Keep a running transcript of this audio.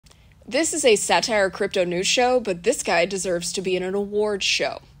This is a satire crypto news show, but this guy deserves to be in an awards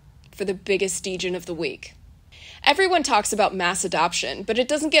show for the biggest Degen of the week. Everyone talks about mass adoption, but it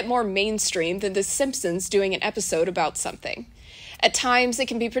doesn't get more mainstream than The Simpsons doing an episode about something. At times, it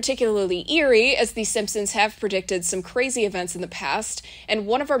can be particularly eerie, as The Simpsons have predicted some crazy events in the past, and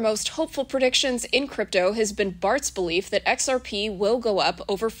one of our most hopeful predictions in crypto has been Bart's belief that XRP will go up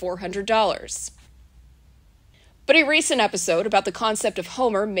over $400. But a recent episode about the concept of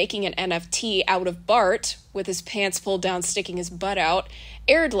Homer making an NFT out of Bart, with his pants pulled down sticking his butt out,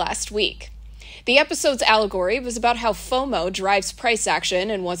 aired last week. The episode's allegory was about how FOMO drives price action,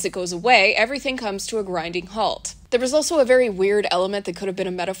 and once it goes away, everything comes to a grinding halt. There was also a very weird element that could have been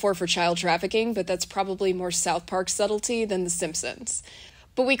a metaphor for child trafficking, but that's probably more South Park subtlety than The Simpsons.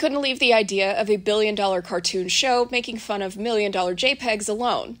 But we couldn't leave the idea of a billion-dollar cartoon show making fun of million-dollar JPEGs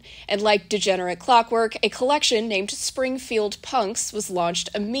alone. And like degenerate clockwork, a collection named Springfield Punks was launched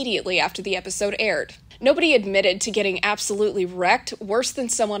immediately after the episode aired. Nobody admitted to getting absolutely wrecked worse than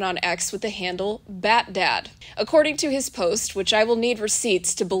someone on X with the handle BatDad. According to his post, which I will need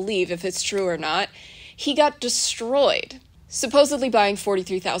receipts to believe if it's true or not, he got destroyed, supposedly buying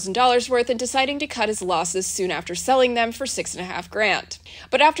 $43,000 worth and deciding to cut his losses soon after selling them for $6,500.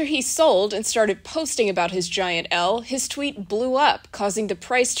 But after he sold and started posting about his giant L, his tweet blew up, causing the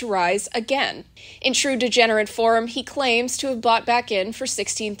price to rise again. In true degenerate form, he claims to have bought back in for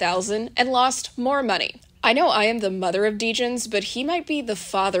 $16,000 and lost more money. I know I am the mother of Degens, but he might be the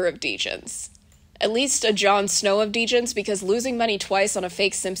father of Degens. At least a Jon Snow of Degens, because losing money twice on a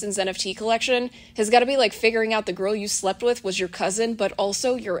fake Simpsons NFT collection has got to be like figuring out the girl you slept with was your cousin, but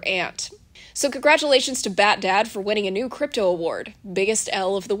also your aunt. So congratulations to BatDad for winning a new crypto award, biggest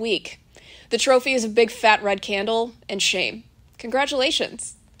L of the week. The trophy is a big fat red candle, and shame.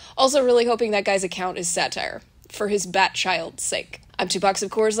 Congratulations. Also really hoping that guy's account is satire, for his bat child's sake. I'm 2 Box of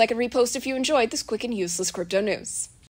Coors, like and repost if you enjoyed this quick and useless crypto news.